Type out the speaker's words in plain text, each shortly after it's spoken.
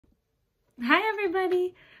Hi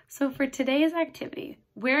everybody! So for today's activity,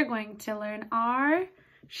 we're going to learn our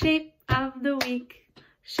shape of the week.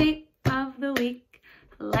 Shape of the week.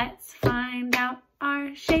 Let's find out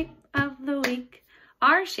our shape of the week.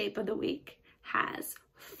 Our shape of the week has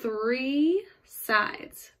 3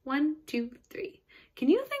 sides. 1, 2, 3. Can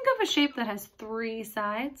you think of a shape that has 3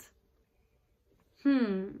 sides?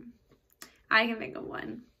 I can think of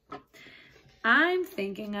one. I'm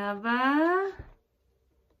thinking of a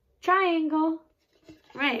triangle.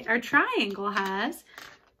 Right, our triangle has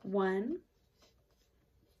 1,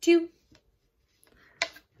 2,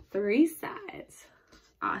 3 sides.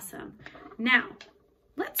 Awesome. Now,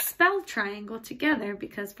 let's spell triangle together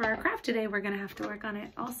because for our craft today, we're going to have to work on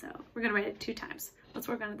it also. We're going to write it 2 times. Let's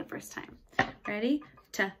work on it the first time. Ready?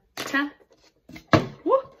 Ta.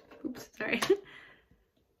 Woo! Oops, sorry.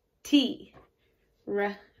 T.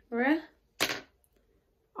 R. R.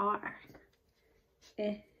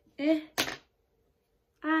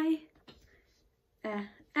 I.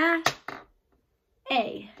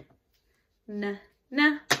 A. N.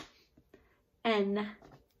 N.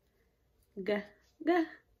 G.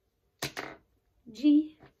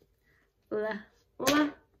 G. L.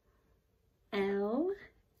 L.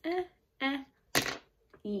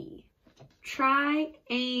 E.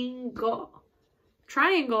 Triangle.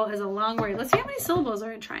 Triangle is a long word. Let's see how many syllables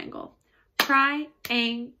are in triangle.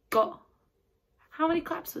 Triangle. How many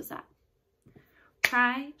claps was that?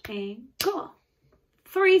 Triangle.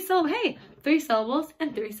 3 syllables. Hey, 3 syllables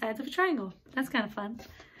and 3 sides of a triangle. That's kind of fun.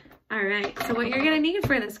 All right, so what you're gonna need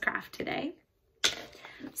for this craft today,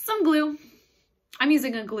 some glue. I'm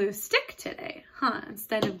using a glue stick today,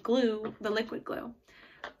 instead of glue, the liquid glue.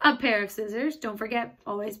 A pair of scissors, don't forget,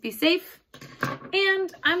 always be safe.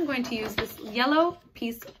 And I'm going to use this yellow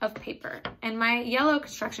piece of paper. And my yellow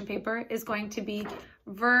construction paper is going to be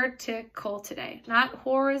vertical today. Not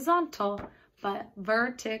horizontal, but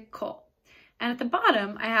vertical. And at the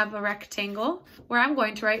bottom, I have a rectangle where I'm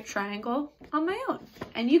going to write triangle on my own.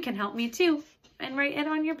 And you can help me too and write it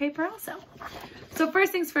on your paper also. So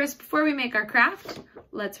first things first, before we make our craft,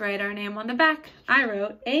 let's write our name on the back. I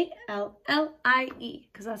wrote A-L-L-I-E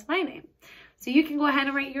because that's my name. So you can go ahead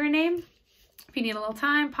and write your name. If you need a little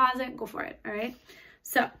time, pause it, go for it, all right?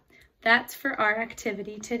 So that's for our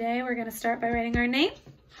activity today. We're gonna start by writing our name.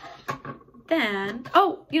 Then,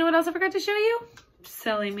 oh, you know what else I forgot to show you?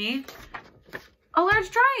 Silly me. A large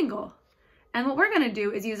triangle. And what we're gonna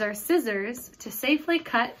do is use our scissors to safely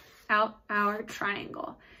cut out our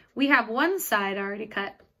triangle. We have one side already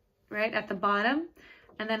cut right at the bottom,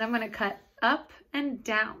 and then I'm gonna cut up and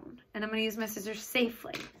down, and I'm gonna use my scissors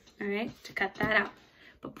safely, all right, to cut that out.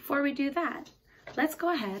 But before we do that, let's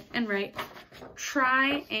go ahead and write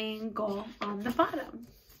triangle on the bottom.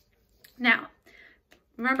 Now,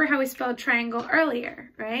 remember how we spelled triangle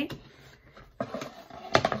earlier, right?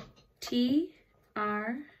 T-R-I-A-N-G-L-E.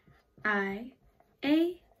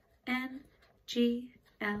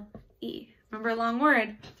 Remember, a long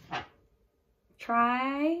word.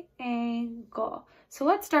 Triangle. So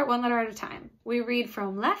let's start one letter at a time. We read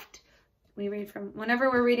from left. We read from, whenever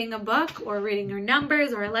we're reading a book or reading our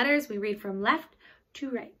numbers or letters, we read from left to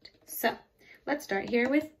right. So let's start here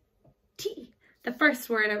with T. The first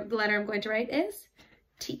word of the letter I'm going to write is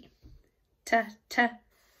T.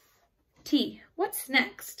 T. What's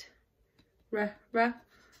next?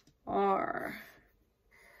 R.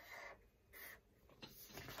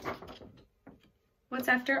 What's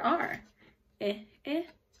after R? I.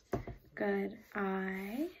 Good.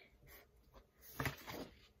 I.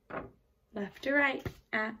 Left to right.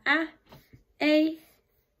 A.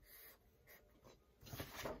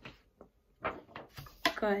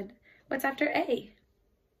 Good. What's after A?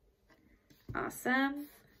 Awesome.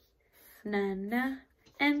 N.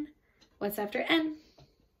 What's after N?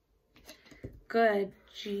 Good.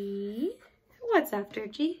 G. What's after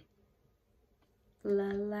G?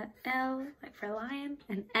 L, like for lion.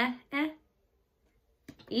 And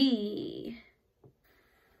E.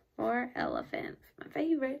 For elephant. My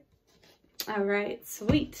favorite. All right,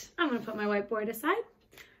 sweet. I'm gonna put my whiteboard aside.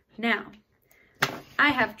 Now, I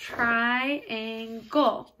have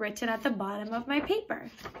triangle written at the bottom of my paper.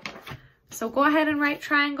 So go ahead and write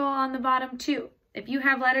triangle on the bottom too. If you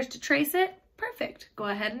have letters to trace it, perfect. Go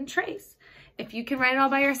ahead and trace. If you can write it all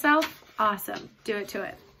by yourself, awesome. Do it to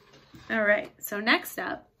it. All right, so next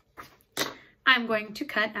up, I'm going to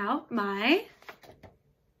cut out my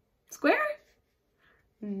square?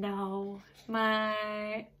 No,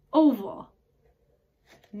 my oval.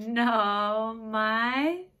 No,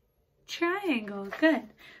 my triangle.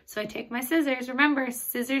 Good. So I take my scissors. Remember,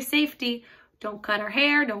 scissors safety. Don't cut our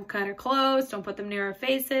hair, don't cut our clothes, don't put them near our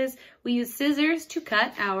faces. We use scissors to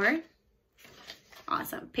cut our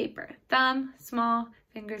Awesome. Paper. Thumb, small,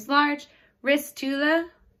 fingers large, wrist to the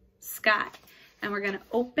sky. And we're going to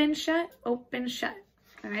open, shut, open, shut.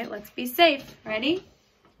 All right, let's be safe. Ready?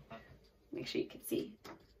 Make sure you can see.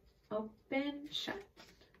 Open, shut.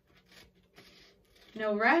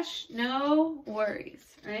 No rush, no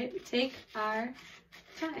worries, right? We take our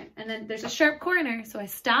time. And then there's a sharp corner, so I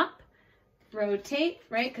stop, rotate,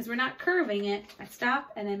 right? Because we're not curving it. I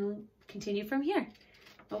stop and then continue from here.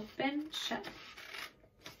 Open, shut.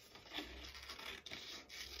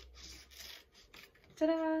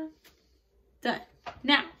 Ta-da! Done.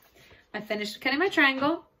 Now, I finished cutting my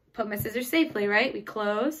triangle, put my scissors safely, right? We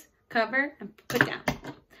close, cover, and put down.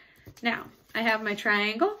 Now, I have my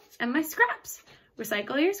triangle and my scraps.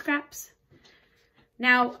 Recycle your scraps.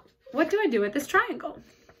 Now, what do I do with this triangle?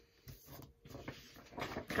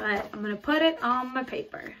 Good. I'm going to put it on my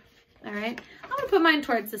paper. All right. I'm going to put mine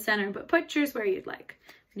towards the center, but put yours where you'd like.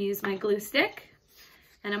 I'm going to use my glue stick,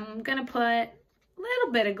 and I'm going to put a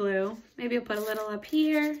little bit of glue. Maybe I'll put a little up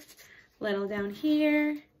here, a little down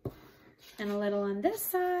here, and a little on this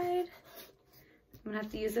side. I'm going to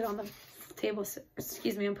have to use it on the table.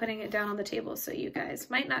 Excuse me, I'm putting it down on the table so you guys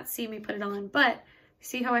might not see me put it on, but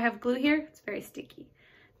see how I have glue here? It's very sticky.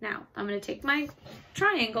 Now, I'm going to take my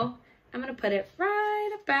triangle. I'm going to put it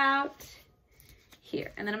right about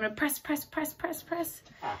here. And then I'm going to press, press, press, press, press.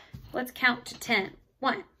 Let's count to 10.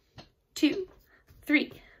 1, 2,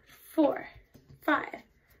 3, 4, 5,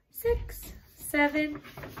 6, 7,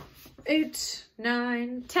 8,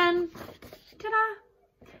 9, 10. Ta-da!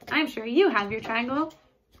 I'm sure you have your triangle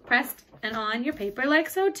pressed and on your paper like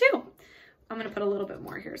so too. I'm going to put a little bit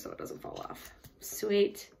more here so it doesn't fall off.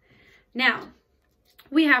 Sweet. Now,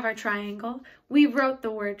 we have our triangle. We wrote the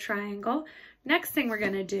word triangle. Next thing we're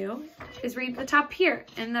going to do is read the top here.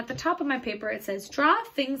 And at the top of my paper, it says, draw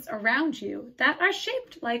things around you that are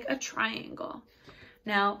shaped like a triangle.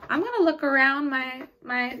 Now, I'm going to look around my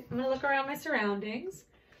surroundings.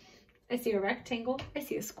 I see a rectangle. I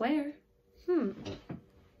see a square.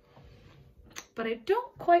 But I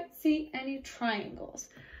don't quite see any triangles.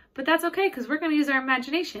 But that's okay, because we're going to use our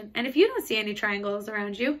imagination. And if you don't see any triangles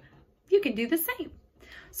around you, you can do the same.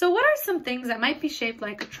 So what are some things that might be shaped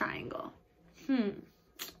like a triangle?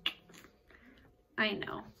 I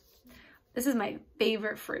know. This is my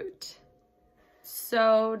favorite fruit.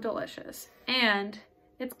 So delicious. And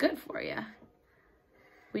it's good for you.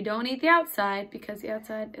 We don't eat the outside because the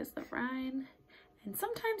outside is the rind. And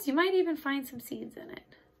sometimes you might even find some seeds in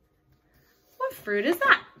it. What fruit is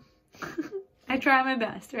that? I try my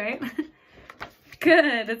best, right?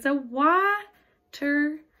 Good. It's a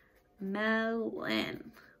watermelon.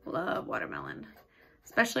 Love watermelon.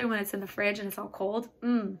 Especially when it's in the fridge and it's all cold.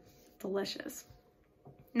 Delicious.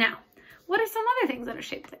 Now, what are some other things that are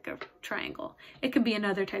shaped like a triangle? It could be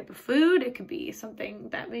another type of food. It could be something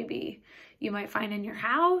that maybe you might find in your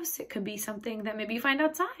house. It could be something that maybe you find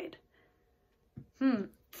outside.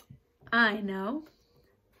 I know.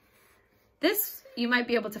 This you might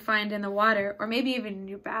be able to find in the water or maybe even in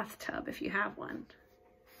your bathtub if you have one.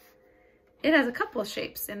 It has a couple of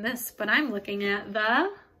shapes in this, but I'm looking at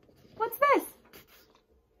what's this?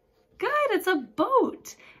 Good, it's a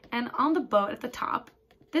boat. And on the boat at the top,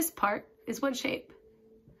 this part is what shape?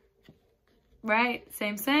 Right,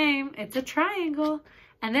 same. It's a triangle.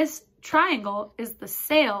 And this triangle is the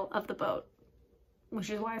sail of the boat, which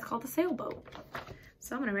is why it's called a sailboat.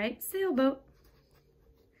 So I'm gonna write sailboat.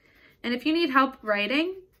 And if you need help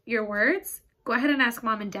writing your words, go ahead and ask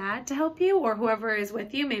mom and dad to help you or whoever is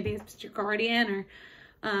with you. Maybe it's your guardian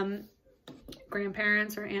or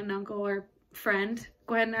grandparents or aunt and uncle or friend.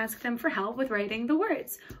 Go ahead and ask them for help with writing the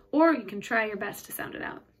words. Or you can try your best to sound it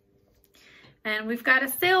out. And we've got a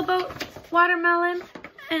sailboat, watermelon,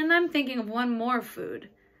 and I'm thinking of one more food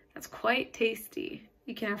that's quite tasty.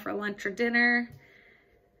 You can have for lunch or dinner.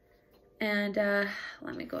 And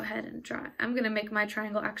let me go ahead and draw it. I'm gonna make my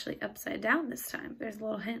triangle actually upside down this time. There's a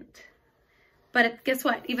little hint. But guess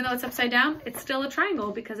what? Even though it's upside down, it's still a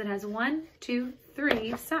triangle because it has 1, 2,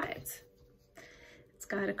 3 sides. It's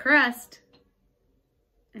got a crust.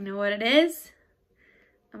 I know what it is.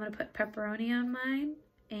 I'm gonna put pepperoni on mine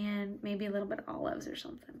and maybe a little bit of olives or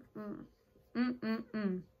something.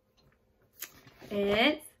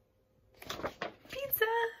 It's pizza.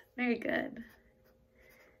 Very good.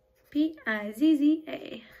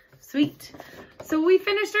 P-I-Z-Z-A. Sweet. So we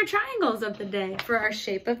finished our triangles of the day for our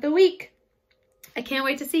shape of the week. I can't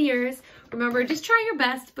wait to see yours. Remember, just try your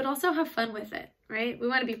best, but also have fun with it, right? We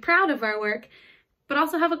want to be proud of our work, but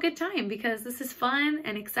also have a good time because this is fun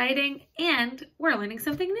and exciting and we're learning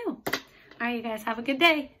something new. All right, you guys have a good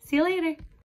day. See you later.